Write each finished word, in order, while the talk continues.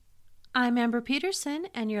I'm Amber Peterson,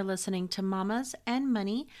 and you're listening to Mamas and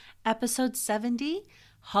Money, Episode 70,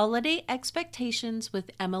 Holiday Expectations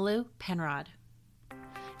with Emmalou Penrod.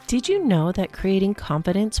 Did you know that creating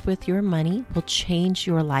confidence with your money will change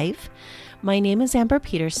your life? My name is Amber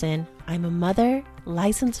Peterson. I'm a mother,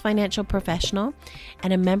 licensed financial professional,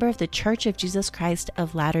 and a member of the Church of Jesus Christ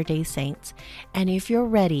of Latter-day Saints. And if you're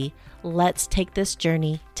ready, let's take this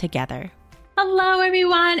journey together. Hello,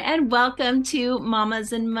 everyone, and welcome to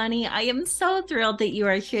Mamas and Money. I am so thrilled that you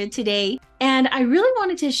are here today. And I really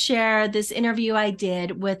wanted to share this interview I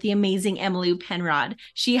did with the amazing Emmalou Penrod.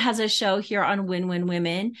 She has a show here on Win-Win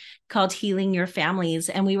Women called Healing Your Families.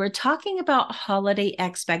 And we were talking about holiday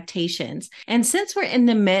expectations. And since we're in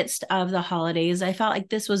the midst of the holidays, I felt like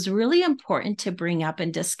this was really important to bring up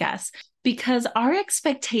and discuss, because our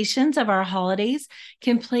expectations of our holidays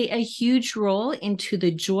can play a huge role into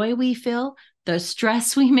the joy we feel, the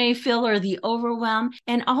stress we may feel, or the overwhelm,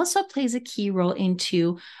 and also plays a key role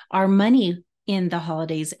into our money in the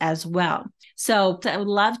holidays as well. So I would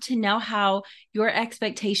love to know how your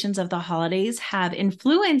expectations of the holidays have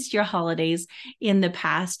influenced your holidays in the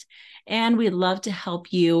past. And we'd love to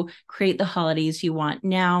help you create the holidays you want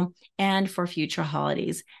now and for future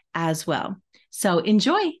holidays as well. So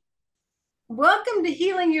enjoy. Welcome to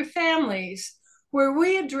Healing Your Families, where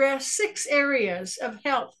we address 6 areas of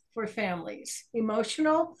health for families: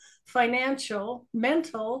 emotional, financial,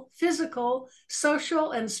 mental, physical,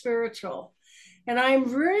 social, and spiritual. And I'm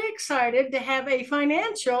very excited to have a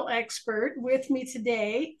financial expert with me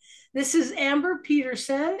today. This is Amber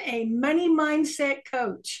Peterson, a money mindset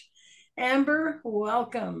coach. Amber,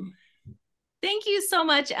 welcome. Thank you so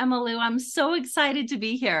much, Emmalou. I'm so excited to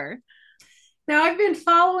be here. Now, I've been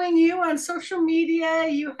following you on social media.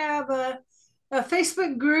 You have a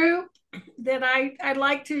Facebook group that I'd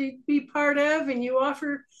like to be part of, and you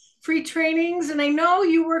offer free trainings. And I know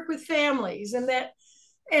you work with families,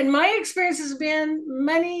 and my experience has been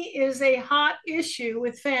money is a hot issue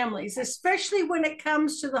with families, especially when it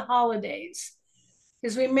comes to the holidays,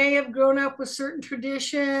 because we may have grown up with certain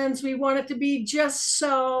traditions. We want it to be just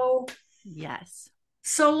so. Yes.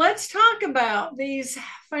 So let's talk about these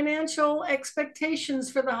financial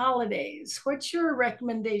expectations for the holidays. What's your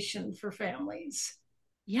recommendation for families?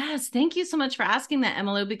 Yes, thank you so much for asking that,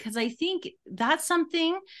 Emmalou, because I think that's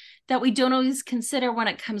something that we don't always consider when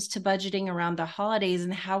it comes to budgeting around the holidays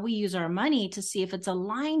and how we use our money to see if it's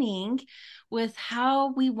aligning with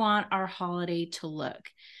how we want our holiday to look.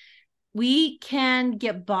 We can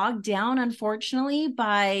get bogged down, unfortunately,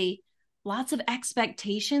 by lots of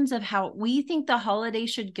expectations of how we think the holiday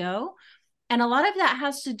should go. And a lot of that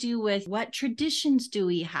has to do with what traditions do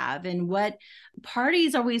we have and what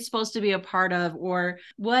parties are we supposed to be a part of, or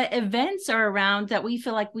what events are around that we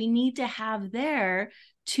feel like we need to have there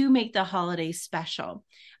to make the holiday special.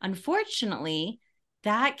 Unfortunately,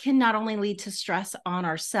 that can not only lead to stress on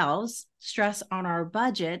ourselves, stress on our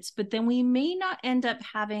budgets, but then we may not end up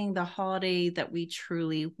having the holiday that we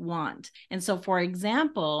truly want. And so, for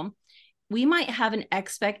example, we might have an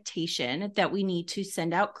expectation that we need to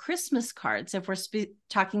send out Christmas cards if we're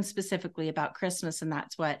talking specifically about Christmas, and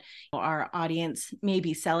that's what our audience may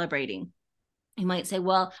be celebrating. You might say,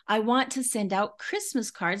 well, I want to send out Christmas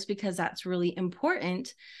cards because that's really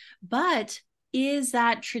important, but is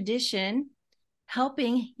that tradition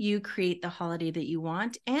helping you create the holiday that you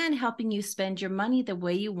want and helping you spend your money the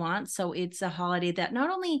way you want? So it's a holiday that not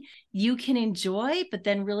only you can enjoy, but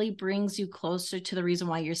then really brings you closer to the reason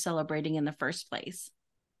why you're celebrating in the first place.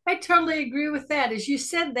 I totally agree with that. As you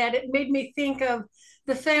said that, it made me think of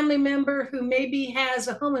the family member who maybe has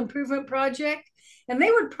a home improvement project, and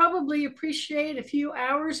they would probably appreciate a few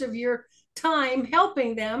hours of your time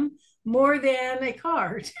helping them more than a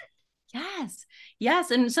card. Yes.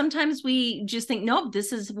 Yes. And sometimes we just think, nope,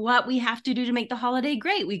 this is what we have to do to make the holiday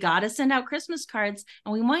great. We got to send out Christmas cards.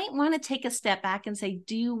 And we might want to take a step back and say,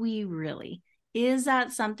 do we really? Is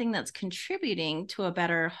that something that's contributing to a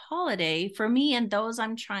better holiday for me and those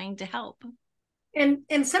I'm trying to help? And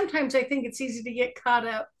sometimes I think it's easy to get caught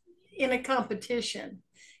up in a competition.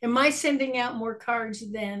 Am I sending out more cards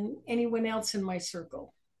than anyone else in my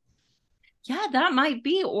circle? Yeah, that might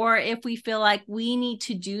be. Or if we feel like we need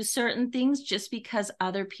to do certain things just because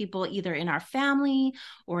other people, either in our family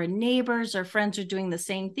or neighbors or friends, are doing the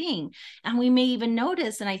same thing. And we may even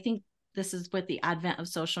notice, and I think this is with the advent of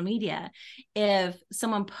social media, if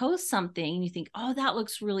someone posts something and you think, oh, that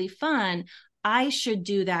looks really fun, I should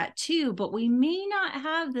do that too, but we may not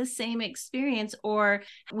have the same experience, or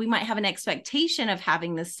we might have an expectation of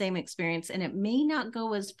having the same experience and it may not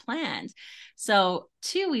go as planned. So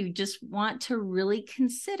two, we just want to really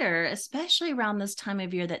consider, especially around this time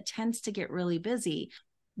of year that tends to get really busy,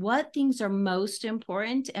 what things are most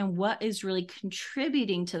important and what is really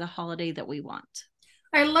contributing to the holiday that we want.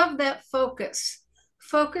 I love that focus.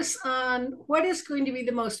 Focus on what is going to be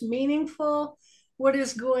the most meaningful, what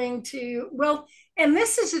is going to, well, and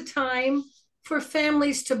this is a time for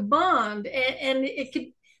families to bond, and it could,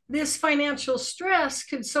 this financial stress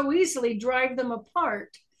could so easily drive them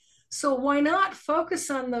apart. So why not focus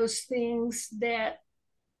on those things that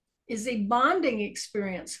is a bonding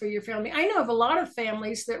experience for your family? I know of a lot of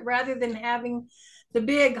families that rather than having the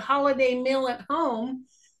big holiday meal at home,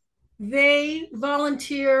 they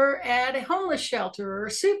volunteer at a homeless shelter or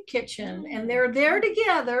a soup kitchen, and they're there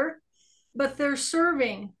together, but they're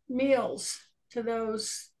serving meals to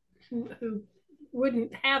those who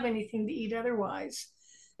wouldn't have anything to eat otherwise.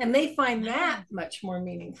 And they find that much more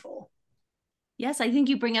meaningful. Yes, I think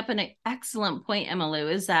you bring up an excellent point,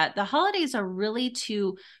 Emmalou, is that the holidays are really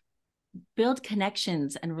to build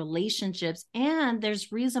connections and relationships, and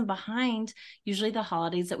there's reason behind usually the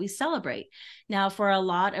holidays that we celebrate. Now, for a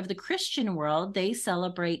lot of the Christian world, they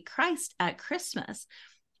celebrate Christ at Christmas.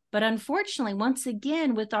 But unfortunately, once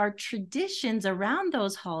again, with our traditions around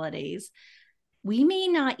those holidays, we may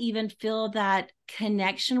not even feel that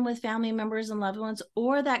connection with family members and loved ones,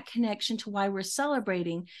 or that connection to why we're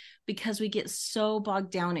celebrating, because we get so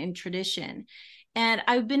bogged down in tradition. And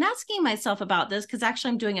I've been asking myself about this because actually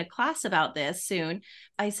I'm doing a class about this soon.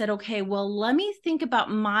 I said, okay, well, let me think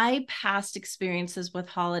about my past experiences with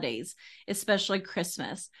holidays, especially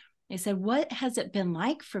Christmas. I said, what has it been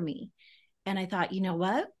like for me? And I thought, you know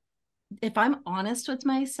what? If I'm honest with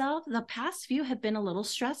myself, the past few have been a little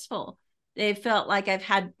stressful. They felt like I've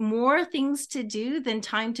had more things to do than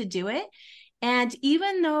time to do it. And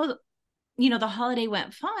even though, the holiday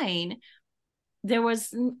went fine, there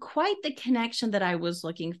was quite the connection that I was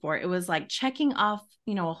looking for. It was like checking off,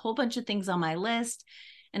 a whole bunch of things on my list.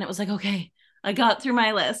 And it was like, okay, I got through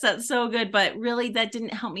my list. That's so good. But really, that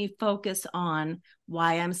didn't help me focus on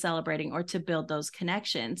why I'm celebrating or to build those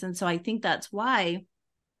connections. And so I think that's why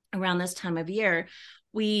around this time of year,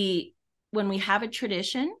 when we have a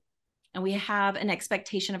tradition and we have an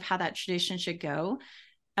expectation of how that tradition should go.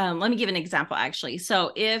 Let me give an example, actually.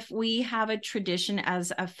 So if we have a tradition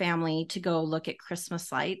as a family to go look at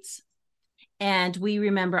Christmas lights, and we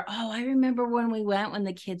remember, oh, I remember when we went when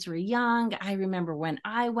the kids were young. I remember when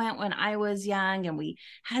I went when I was young, and we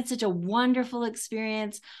had such a wonderful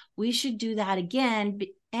experience. We should do that again.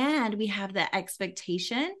 And we have the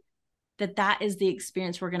expectation that that is the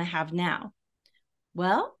experience we're going to have now.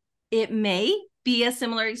 Well, it may be a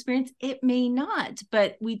similar experience. It may not,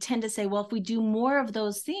 but we tend to say, well, if we do more of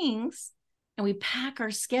those things and we pack our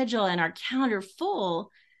schedule and our calendar full,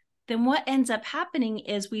 then what ends up happening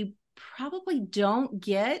is we probably don't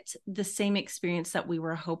get the same experience that we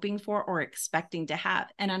were hoping for or expecting to have.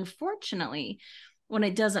 And unfortunately, when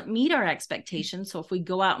it doesn't meet our expectations, so if we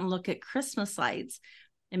go out and look at Christmas lights,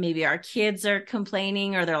 and maybe our kids are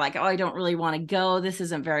complaining, or they're like, oh, I don't really want to go. This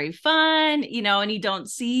isn't very fun, and you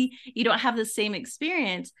don't have the same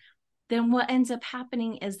experience. Then what ends up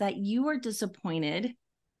happening is that you are disappointed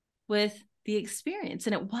with the experience,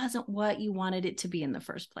 and it wasn't what you wanted it to be in the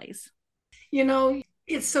first place.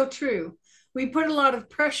 It's so true. We put a lot of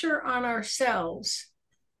pressure on ourselves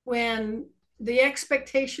when the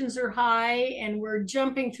expectations are high and we're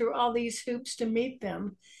jumping through all these hoops to meet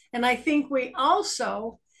them. And I think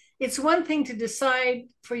it's one thing to decide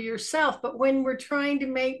for yourself, but when we're trying to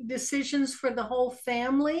make decisions for the whole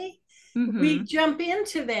family, we jump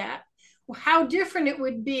into that. How different it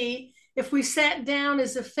would be if we sat down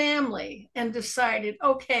as a family and decided,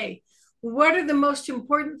 okay, what are the most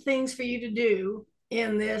important things for you to do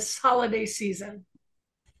in this holiday season?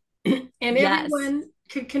 And Yes. everyone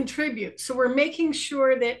could contribute. So we're making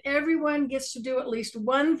sure that everyone gets to do at least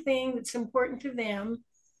one thing that's important to them,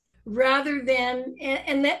 rather than,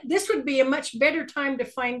 and that this would be a much better time to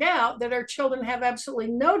find out that our children have absolutely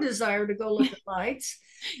no desire to go look at lights,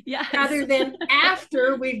 Yes. rather than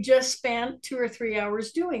after we've just spent 2 or 3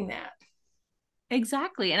 hours doing that.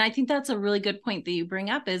 Exactly. And I think that's a really good point that you bring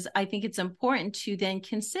up. Is I think it's important to then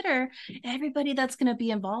consider everybody that's going to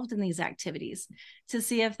be involved in these activities to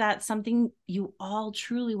see if that's something you all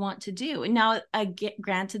truly want to do. And now,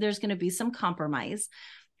 granted, there's going to be some compromise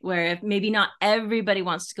where if maybe not everybody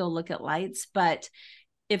wants to go look at lights, but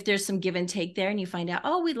if there's some give and take there and you find out,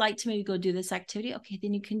 oh, we'd like to maybe go do this activity, okay,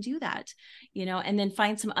 then you can do that, and then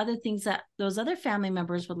find some other things that those other family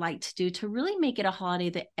members would like to do to really make it a holiday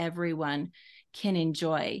that everyone can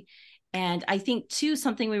enjoy. And I think too,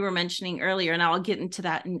 something we were mentioning earlier, and I'll get into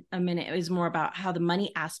that in a minute, is more about how the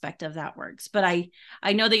money aspect of that works. But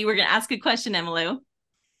I know that you were going to ask a question, Emmalou.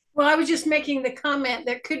 Well, I was just making the comment,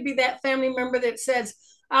 there could be that family member that says,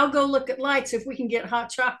 I'll go look at lights if we can get hot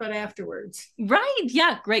chocolate afterwards. Right.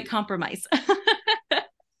 Yeah. Great compromise.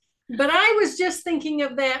 But I was just thinking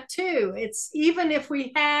of that too. It's even if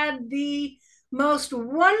we had the most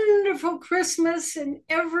wonderful Christmas and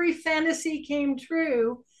every fantasy came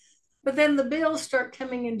true, but then the bills start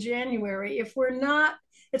coming in January. If we're not,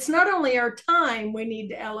 it's not only our time we need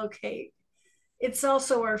to allocate, it's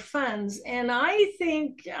also our funds. And I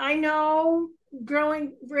think I know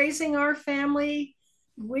raising our family,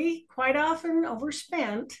 we quite often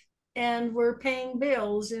overspent and we're paying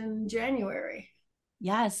bills in January.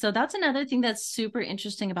 Yeah. So that's another thing that's super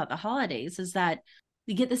interesting about the holidays is that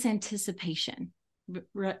you get this anticipation.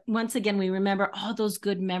 Once again, we remember all those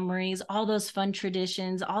good memories, all those fun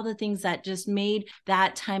traditions, all the things that just made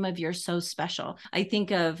that time of year so special. I think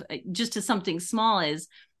of just to something small is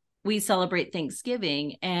we celebrate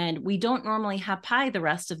Thanksgiving and we don't normally have pie the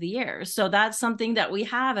rest of the year. So that's something that we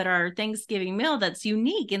have at our Thanksgiving meal that's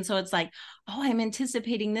unique. And so it's like, oh, I'm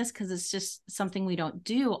anticipating this because it's just something we don't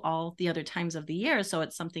do all the other times of the year. So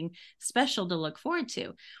it's something special to look forward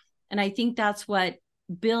to. And I think that's what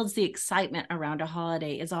builds the excitement around a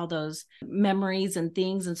holiday is all those memories and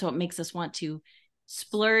things. And so it makes us want to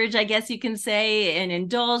splurge, I guess you can say, and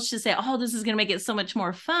indulge to say, oh, this is going to make it so much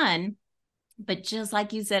more fun. But just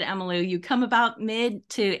like you said, Emmalou, you come about mid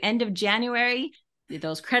to end of January,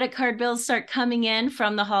 those credit card bills start coming in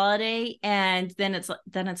from the holiday, and then it's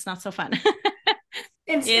not so fun.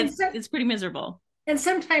 It's pretty miserable. And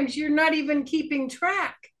sometimes you're not even keeping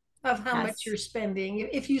track of how much Yes. you're spending.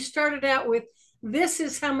 If you started out with this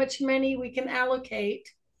is how much money we can allocate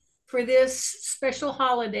for this special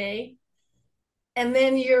holiday, and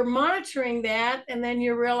then you're monitoring that, and then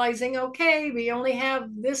you're realizing, okay, we only have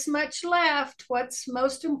this much left. What's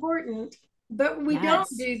most important? But we don't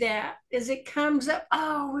Yes. do that as it comes up.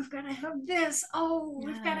 Oh, we've got to have this. Oh,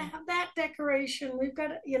 we've got to Yeah. have that decoration. We've got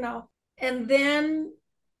to. And then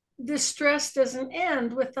the stress doesn't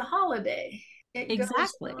end with the holiday, it goes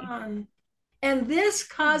Exactly. on. And this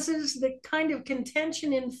causes the kind of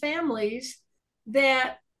contention in families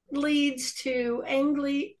that leads to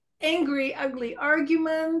ugly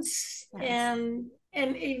arguments Yes.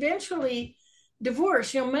 and eventually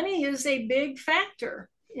divorce. Money is a big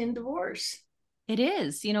factor in divorce. It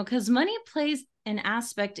is, because money plays an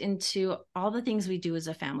aspect into all the things we do as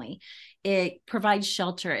a family. It provides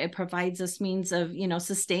shelter. It provides us means of,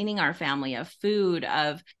 sustaining our family, of food,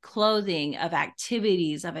 of clothing, of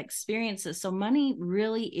activities, of experiences. So money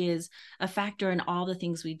really is a factor in all the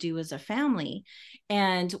things we do as a family.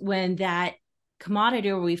 And when that commodity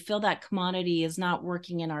or we feel that commodity is not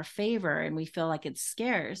working in our favor and we feel like it's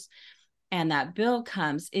scarce, and that bill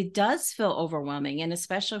comes, it does feel overwhelming. And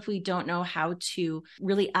especially if we don't know how to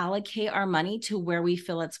really allocate our money to where we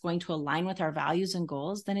feel it's going to align with our values and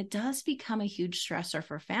goals, then it does become a huge stressor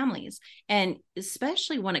for families. And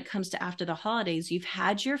especially when it comes to after the holidays, you've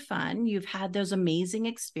had your fun, you've had those amazing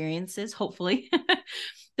experiences, hopefully,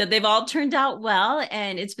 that they've all turned out well.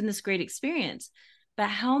 And it's been this great experience. But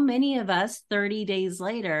how many of us 30 days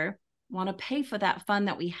later want to pay for that fun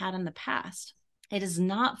that we had in the past? It is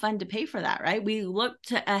not fun to pay for that, right? We look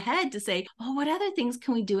ahead to say, oh, what other things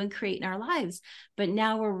can we do and create in our lives? But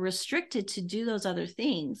now we're restricted to do those other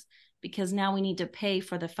things because now we need to pay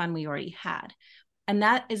for the fun we already had. And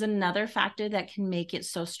that is another factor that can make it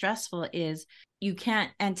so stressful is you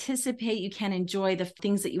can't anticipate, you can't enjoy the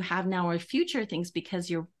things that you have now or future things because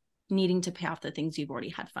you're needing to pay off the things you've already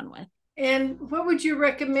had fun with. And what would you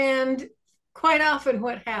recommend? Quite often,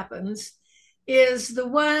 what happens is the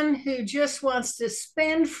one who just wants to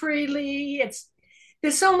spend freely.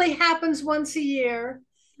 This only happens once a year.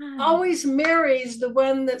 Always marries the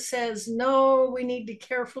one that says, no, we need to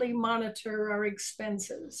carefully monitor our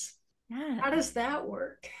expenses. Yeah. How does that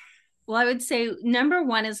work? Well, I would say number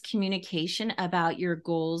one is communication about your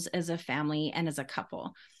goals as a family and as a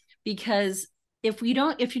couple. Because if you're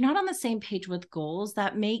not on the same page with goals,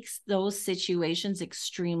 that makes those situations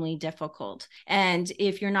extremely difficult. And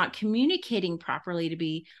if you're not communicating properly to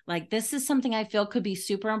be like, this is something I feel could be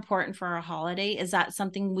super important for our holiday, is that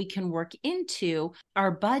something we can work into our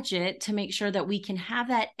budget to make sure that we can have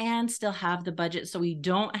that and still have the budget so we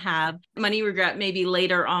don't have money regret maybe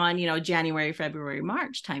later on, January, February,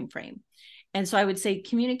 March timeframe. And so I would say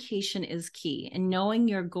communication is key and knowing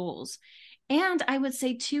your goals. And I would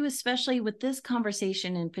say too, especially with this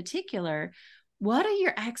conversation in particular, what are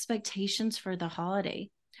your expectations for the holiday?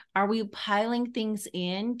 Are we piling things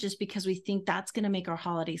in just because we think that's going to make our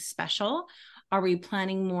holiday special? Are we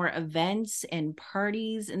planning more events and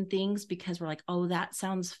parties and things because we're like, oh, that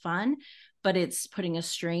sounds fun, but it's putting a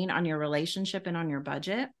strain on your relationship and on your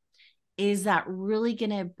budget? is that really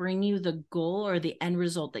going to bring you the goal or the end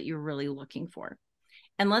result that you're really looking for?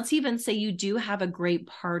 And let's even say you do have a great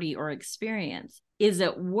party or experience. Is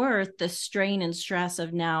it worth the strain and stress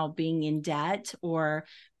of now being in debt or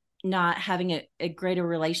not having a greater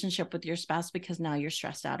relationship with your spouse because now you're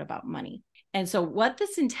stressed out about money? And so what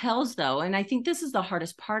this entails, though, and I think this is the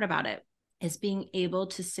hardest part about it, is being able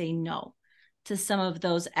to say no to some of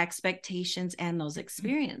those expectations and those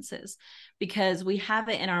experiences, because we have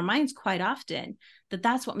it in our minds quite often that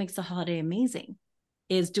that's what makes the holiday amazing,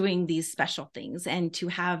 is doing these special things and to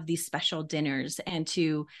have these special dinners and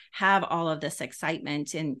to have all of this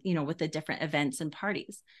excitement and, with the different events and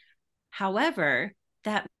parties. However,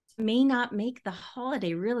 that may not make the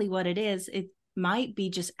holiday really what it is. It might be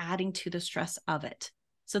just adding to the stress of it.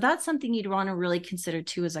 So that's something you'd want to really consider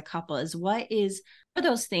too as a couple, is what are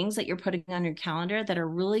those things that you're putting on your calendar that are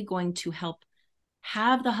really going to help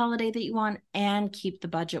have the holiday that you want and keep the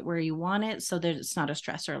budget where you want it so that it's not a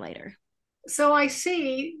stressor later. So I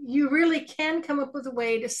see you really can come up with a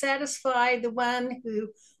way to satisfy the one who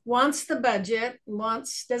wants the budget,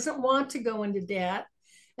 doesn't want to go into debt,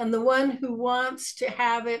 and the one who wants to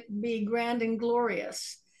have it be grand and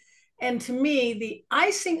glorious. And to me, the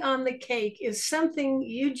icing on the cake is something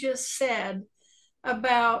you just said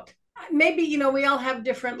about, maybe, we all have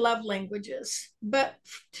different love languages, but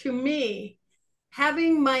to me,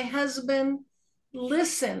 having my husband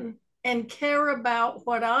listen and care about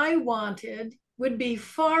what I wanted would be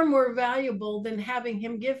far more valuable than having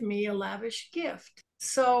him give me a lavish gift.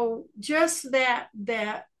 So just that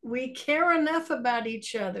we care enough about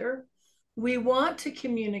each other, we want to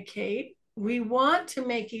communicate, we want to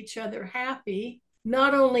make each other happy,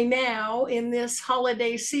 not only now in this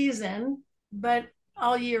holiday season, but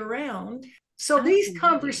all year round. So these Absolutely.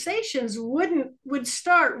 conversations would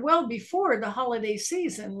start well before the holiday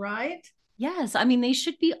season, right? Yes. I mean, they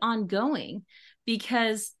should be ongoing,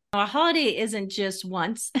 because a holiday isn't just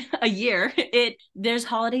once a year. There's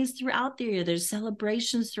holidays throughout the year. There's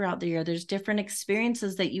celebrations throughout the year. There's different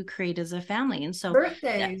experiences that you create as a family. And so,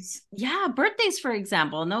 Birthdays. yeah, birthdays, for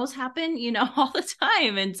example, and those happen, all the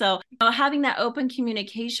time. And so, having that open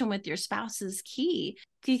communication with your spouse is key,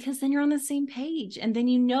 because then you're on the same page. And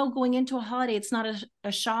then, going into a holiday, it's not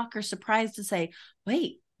a shock or surprise to say,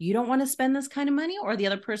 wait, you don't want to spend this kind of money? Or the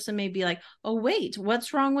other person may be like, oh, wait,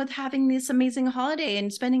 what's wrong with having this amazing holiday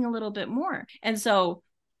and spending a little bit more? And so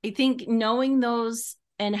I think knowing those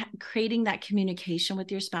and creating that communication with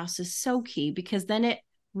your spouse is so key, because then it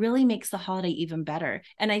really makes the holiday even better.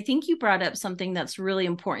 And I think you brought up something that's really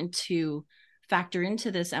important to factor into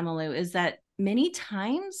this, Emmalou, is that many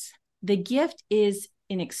times the gift is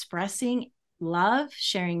in expressing love,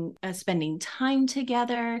 sharing, spending time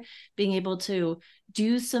together, being able to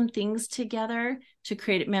do some things together to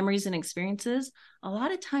create memories and experiences. A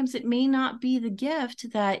lot of times it may not be the gift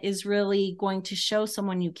that is really going to show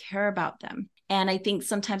someone you care about them. And I think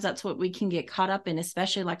sometimes that's what we can get caught up in,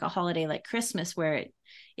 especially like a holiday like Christmas, where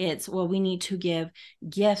it's, well, we need to give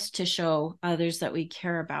gifts to show others that we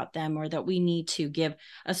care about them, or that we need to give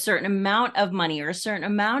a certain amount of money or a certain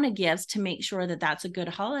amount of gifts to make sure that that's a good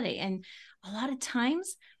holiday. And a lot of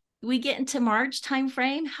times we get into March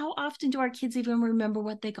timeframe. How often do our kids even remember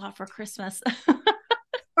what they got for Christmas?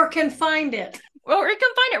 Or can find it. Or it can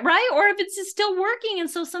find it, right? Or if it's still working. And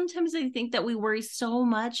so sometimes I think that we worry so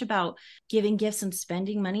much about giving gifts and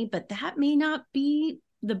spending money, but that may not be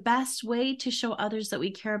the best way to show others that we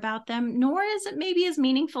care about them, nor is it maybe as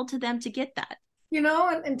meaningful to them to get that.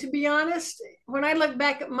 And to be honest, when I look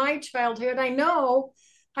back at my childhood, I know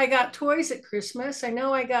I got toys at Christmas. I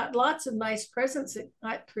know I got lots of nice presents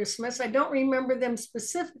at Christmas. I don't remember them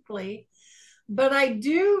specifically, but I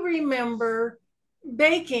do remember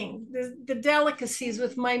baking the delicacies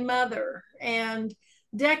with my mother and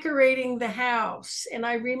decorating the house. And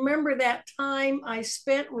I remember that time I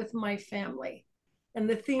spent with my family and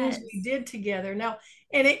the things we Yes. did together. Now,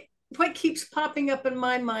 and what keeps popping up in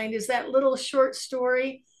my mind is that little short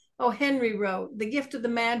story O. Henry wrote, The Gift of the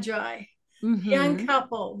Magi. Young Mm-hmm.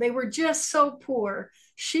 couple. They were just so poor.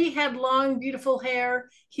 She had long, beautiful hair.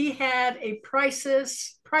 He had a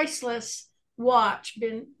priceless watch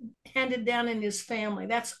been handed down in his family.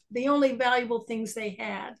 That's the only valuable things they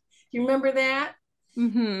had. You remember that?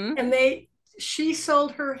 Mm-hmm. And she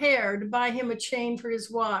sold her hair to buy him a chain for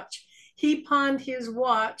his watch. He pawned his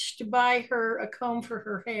watch to buy her a comb for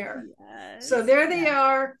her hair. So Yes. there they Yes.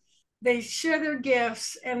 are. They share their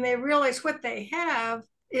gifts and they realize what they have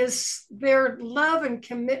is their love and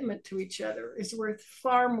commitment to each other is worth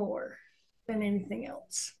far more than anything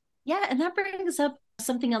else. Yeah. And that brings up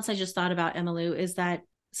something else I just thought about, Emmalou, is that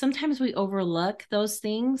sometimes we overlook those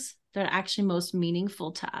things that are actually most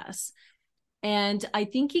meaningful to us. And I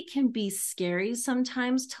think it can be scary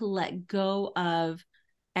sometimes to let go of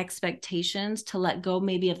expectations, to let go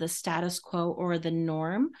maybe of the status quo or the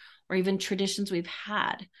norm or even traditions we've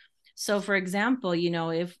had. So, for example,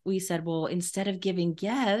 if we said, well, instead of giving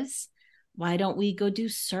gifts, why don't we go do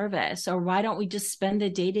service, or why don't we just spend the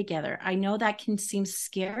day together? I know that can seem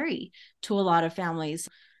scary to a lot of families.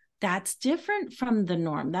 That's different from the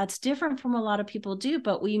norm. That's different from a lot of people do,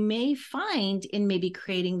 but we may find in maybe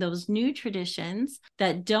creating those new traditions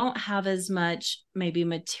that don't have as much maybe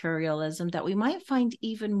materialism, that we might find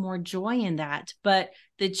even more joy in that. But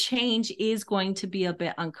the change is going to be a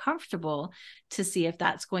bit uncomfortable to see if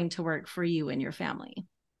that's going to work for you and your family.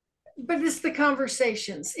 But it's the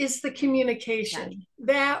conversations, it's the Yeah. communication.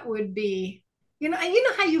 That would be, you know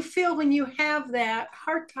how you feel when you have that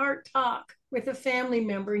heart to heart talk with a family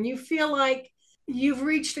member and you feel like you've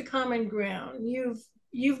reached a common ground.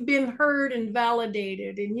 You've been heard and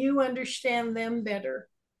validated and you understand them better.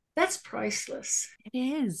 That's priceless. It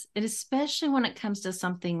is. It especially when it comes to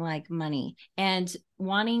something like money and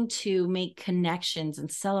wanting to make connections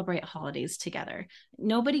and celebrate holidays together.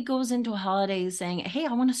 Nobody goes into a holiday saying, "Hey,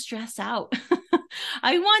 I want to stress out.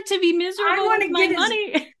 I want to be I miserable want with to my get as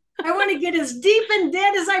money." I want to get as deep in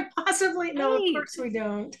debt as I possibly. No, of Right. course we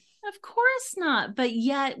don't. Of course not. But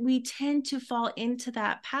yet we tend to fall into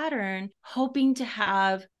that pattern, hoping to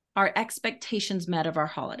have our expectations met of our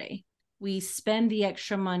holiday. We spend the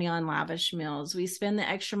extra money on lavish meals. We spend the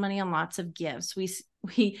extra money on lots of gifts.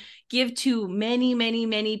 We give to many, many,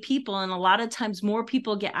 many people. And a lot of times more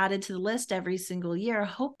people get added to the list every single year,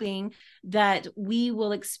 hoping that we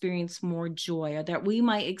will experience more joy, or that we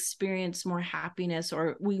might experience more happiness,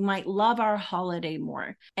 or we might love our holiday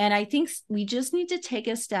more. And I think we just need to take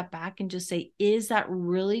a step back and just say, is that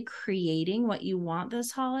really creating what you want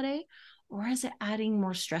this holiday? Or is it adding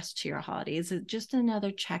more stress to your holiday? Is it just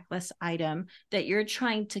another checklist item that you're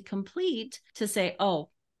trying to complete to say,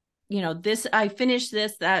 oh, this, I finished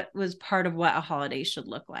this, that was part of what a holiday should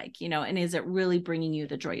look like, and is it really bringing you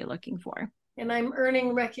the joy you're looking for? And I'm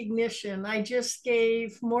earning recognition. I just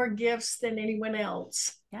gave more gifts than anyone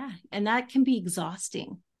else. Yeah. And that can be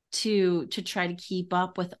exhausting to try to keep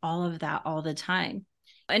up with all of that all the time.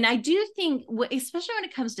 And I do think, especially when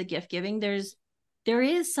it comes to gift giving, there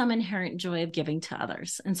is some inherent joy of giving to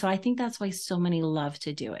others. And so I think that's why so many love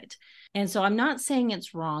to do it. And so I'm not saying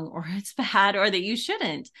it's wrong or it's bad or that you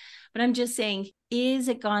shouldn't, but I'm just saying, is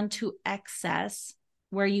it gone to excess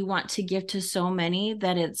where you want to give to so many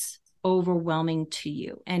that it's overwhelming to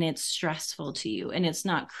you and it's stressful to you, and it's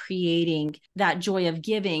not creating that joy of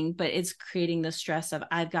giving, but it's creating the stress of,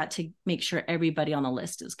 I've got to make sure everybody on the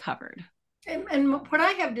list is covered. And what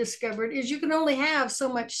I have discovered is you can only have so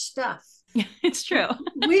much stuff. It's true.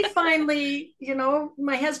 We finally,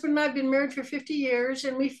 my husband and I have been married for 50 years,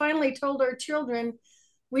 and we finally told our children,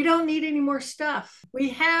 we don't need any more stuff.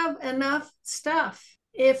 We have enough stuff.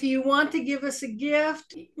 If you want to give us a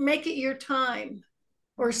gift, make it your time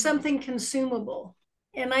or something consumable.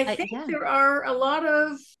 And I think Yeah. there are a lot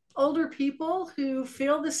of older people who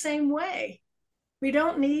feel the same way. We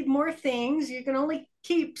don't need more things. You can only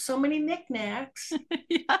keep so many knickknacks.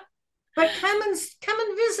 Yeah. But come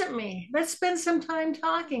and visit me. Let's spend some time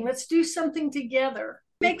talking. Let's do something together.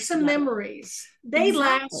 Make some Yeah, memories. They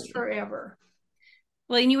last exactly. forever.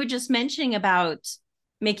 Well, and you were just mentioning about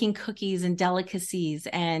making cookies and delicacies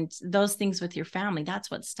and those things with your family.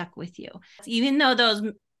 That's what stuck with you. Even though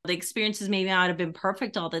the experiences may not have been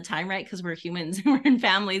perfect all the time, right? Because we're humans and we're in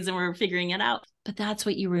families and we're figuring it out. But that's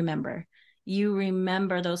what you remember. You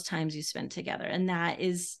remember those times you spent together. And that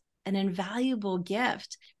is an invaluable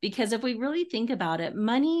gift, because if we really think about it,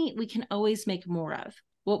 money we can always make more of.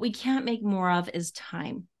 What we can't make more of is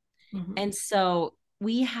time. Mm-hmm. And so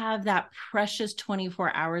we have that precious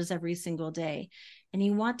 24 hours every single day, and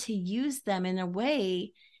you want to use them in a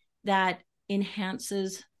way that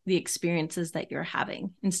enhances the experiences that you're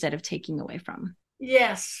having instead of taking away from.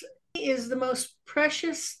 Yes, is the most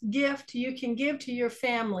precious gift you can give to your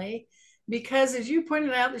family because, as you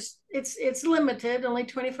pointed out, it's limited, only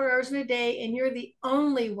 24 hours in a day, and you're the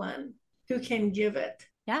only one who can give it.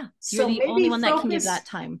 Yeah, you're So the only maybe one that can give focus that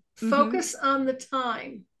time. Mm-hmm. focus on the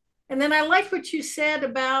time. And then I like what you said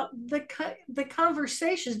about the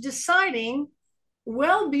conversations, deciding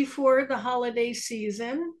well before the holiday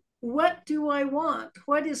season, what do I want?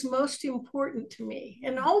 What is most important to me?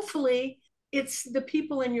 And hopefully it's the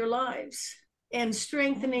people in your lives and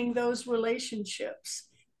strengthening those relationships.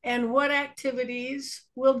 And what activities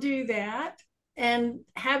will do that? And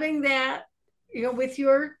having that, with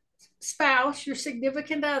your spouse, your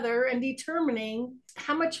significant other, and determining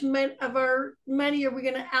how much of our money are we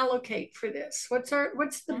going to allocate for this? What's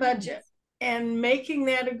the budget? Yes. And making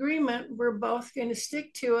that agreement, we're both going to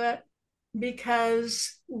stick to it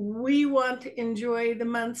because we want to enjoy the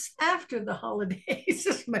months after the holidays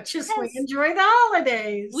as much as we Yes. enjoy the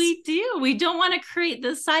holidays. We do. We don't want to create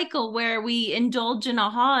this cycle where we indulge in a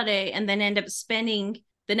holiday and then end up spending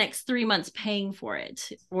the next 3 months paying for it,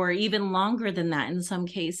 or even longer than that in some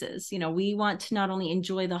cases. We want to not only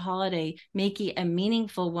enjoy the holiday, make it a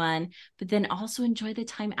meaningful one, but then also enjoy the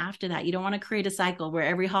time after that. You don't want to create a cycle where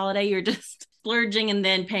every holiday you're just splurging and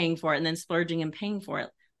then paying for it and then splurging and paying for it.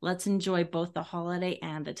 Let's enjoy both the holiday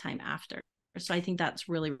and the time after. So I think that's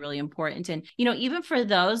really, really important. And, even for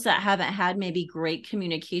those that haven't had maybe great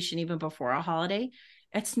communication even before a holiday,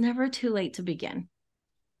 it's never too late to begin.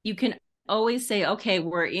 You can always say, okay,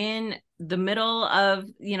 we're in the middle of,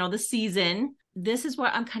 the season. This is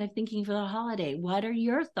what I'm kind of thinking for the holiday. What are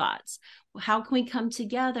your thoughts? How can we come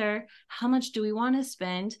together? How much do we want to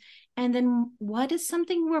spend? And then what is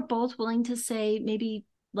something we're both willing to say, maybe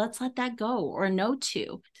let's let that go, or no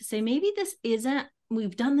to say, maybe this isn't,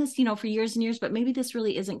 we've done this, for years and years, but maybe this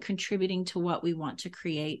really isn't contributing to what we want to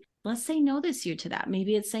create. Let's say no this year to that.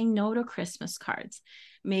 Maybe it's saying no to Christmas cards.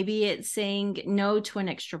 Maybe it's saying no to an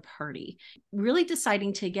extra party, really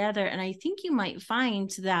deciding together. And I think you might find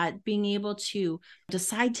that being able to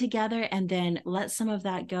decide together and then let some of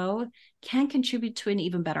that go can contribute to an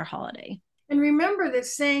even better holiday. And remember that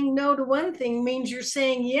saying no to one thing means you're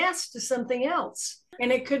saying yes to something else.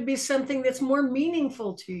 And it could be something that's more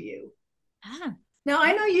meaningful to you. Ah. Now,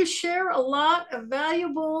 I know you share a lot of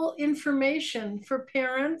valuable information for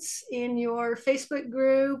parents in your Facebook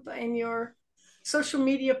group and your social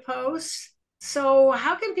media posts. So,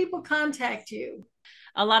 how can people contact you?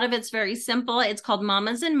 A lot of it's very simple. It's called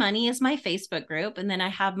Mamas and Money is my Facebook group. And then I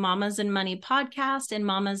have Mamas and Money podcast and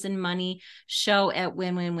Mamas and Money show at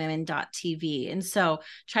winwinwomen.tv. And so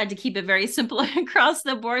tried to keep it very simple across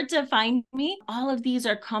the board to find me. All of these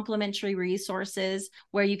are complimentary resources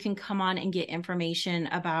where you can come on and get information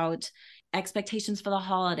about expectations for the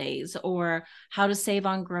holidays, or how to save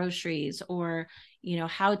on groceries, or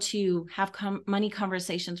how to have money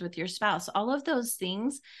conversations with your spouse. All of those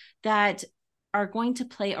things that are going to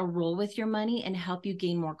play a role with your money and help you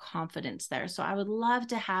gain more confidence there. So I would love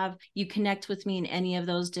to have you connect with me in any of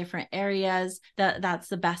those different areas. That's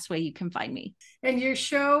the best way you can find me. And your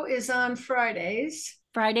show is on Fridays.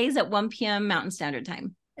 Fridays at 1 p.m. Mountain Standard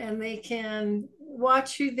Time. And they can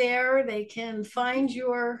watch you there. They can find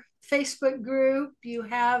your Facebook group. You've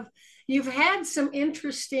had some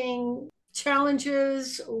interesting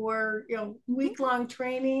challenges or week-long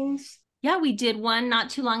trainings. Yeah, we did one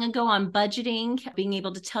not too long ago on budgeting, being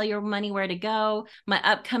able to tell your money where to go. My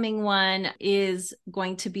upcoming one is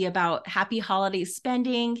going to be about happy holiday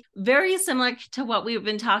spending, very similar to what we've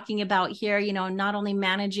been talking about here, not only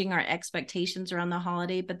managing our expectations around the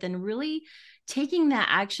holiday, but then really taking that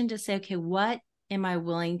action to say, okay, what am I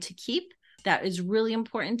willing to keep? That is really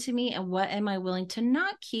important to me. And what am I willing to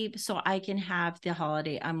not keep so I can have the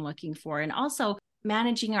holiday I'm looking for? And also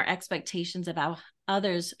managing our expectations of how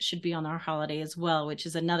others should be on our holiday as well, which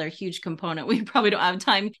is another huge component we probably don't have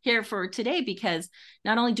time here for today, because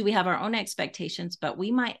not only do we have our own expectations, but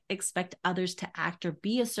we might expect others to act or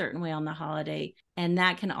be a certain way on the holiday. And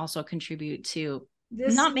that can also contribute to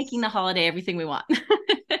not making the holiday everything we want.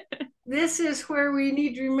 This is where we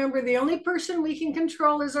need to remember the only person we can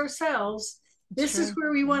control is ourselves. This is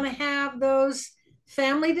where we want to have those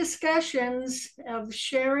family discussions of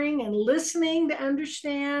sharing and listening to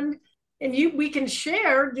understand. And we can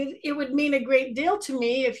share. It would mean a great deal to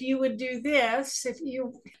me if you would do this, if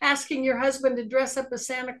you're asking your husband to dress up as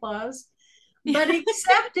Santa Claus, but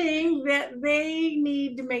accepting that they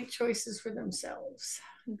need to make choices for themselves.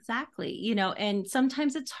 Exactly. And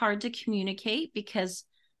sometimes it's hard to communicate because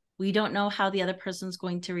we don't know how the other person's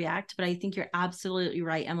going to react. But I think you're absolutely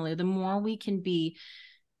right, Emmalou. The more we can be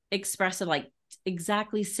expressive, like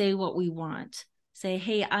exactly say what we want. Say,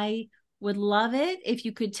 hey, I would love it if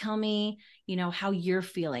you could tell me, how you're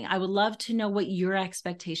feeling. I would love to know what your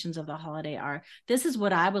expectations of the holiday are. This is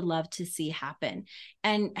what I would love to see happen.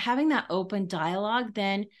 And having that open dialogue,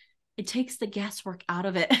 then it takes the guesswork out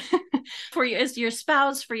of it for you as your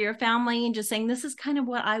spouse, for your family, and just saying, this is kind of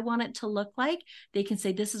what I want it to look like. They can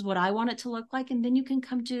say, this is what I want it to look like. And then you can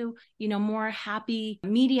come to, more happy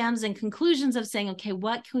mediums and conclusions of saying, okay,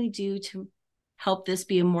 what can we do to help this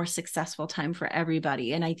be a more successful time for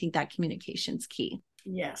everybody? And I think that communication's key.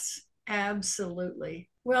 Yes, absolutely.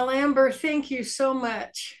 Well, Amber, thank you so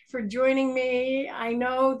much for joining me. I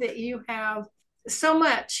know that you have So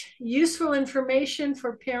much useful information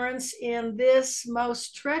for parents in this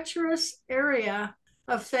most treacherous area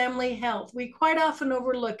of family health. We quite often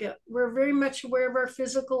overlook it. We're very much aware of our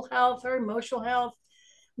physical health, our emotional health,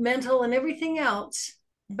 mental, and everything else.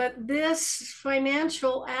 But this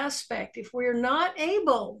financial aspect, if we're not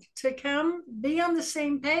able to come be on the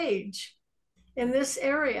same page in this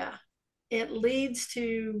area, it leads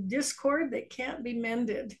to discord that can't be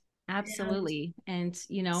mended. And Absolutely. And,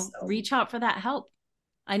 so, reach out for that help.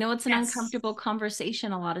 I know it's an yes. uncomfortable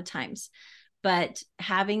conversation a lot of times, but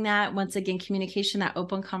having that, once again, communication, that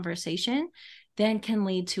open conversation, then can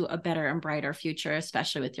lead to a better and brighter future,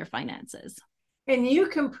 especially with your finances. And you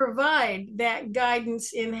can provide that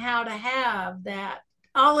guidance in how to have that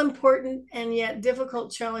all important and yet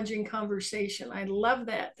difficult, challenging conversation. I love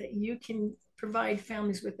that you can provide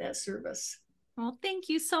families with that service. Well, thank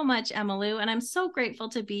you so much, Emmalou. And I'm so grateful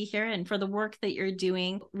to be here and for the work that you're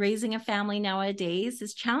doing. Raising a family nowadays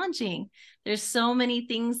is challenging. There's so many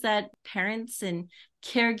things that parents and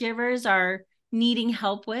caregivers are needing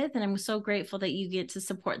help with. And I'm so grateful that you get to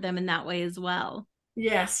support them in that way as well.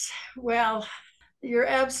 Yes. Well, you're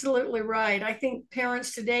absolutely right. I think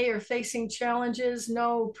parents today are facing challenges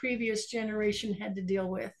no previous generation had to deal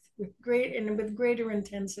with greater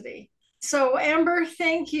intensity. So, Amber,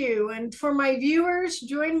 thank you. And for my viewers,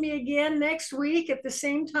 join me again next week at the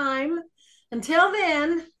same time. Until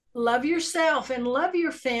then, love yourself and love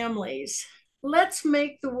your families. Let's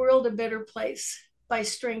make the world a better place by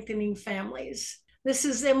strengthening families. This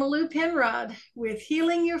is Emmalou Penrod with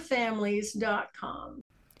healingyourfamilies.com.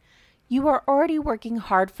 You are already working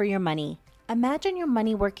hard for your money. Imagine your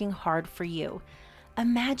money working hard for you.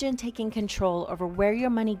 Imagine taking control over where your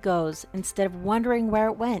money goes instead of wondering where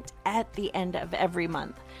it went at the end of every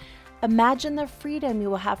month. Imagine the freedom you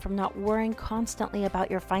will have from not worrying constantly about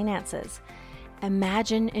your finances.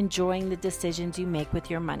 Imagine enjoying the decisions you make with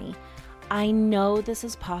your money. I know this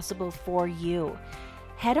is possible for you.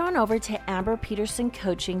 Head on over to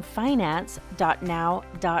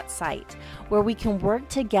amberpetersoncoachingfinance.now.site, where we can work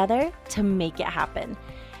together to make it happen.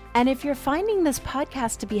 And if you're finding this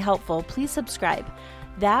podcast to be helpful, please subscribe.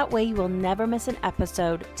 That way you will never miss an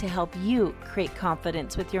episode to help you create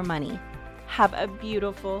confidence with your money. Have a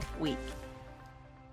beautiful week.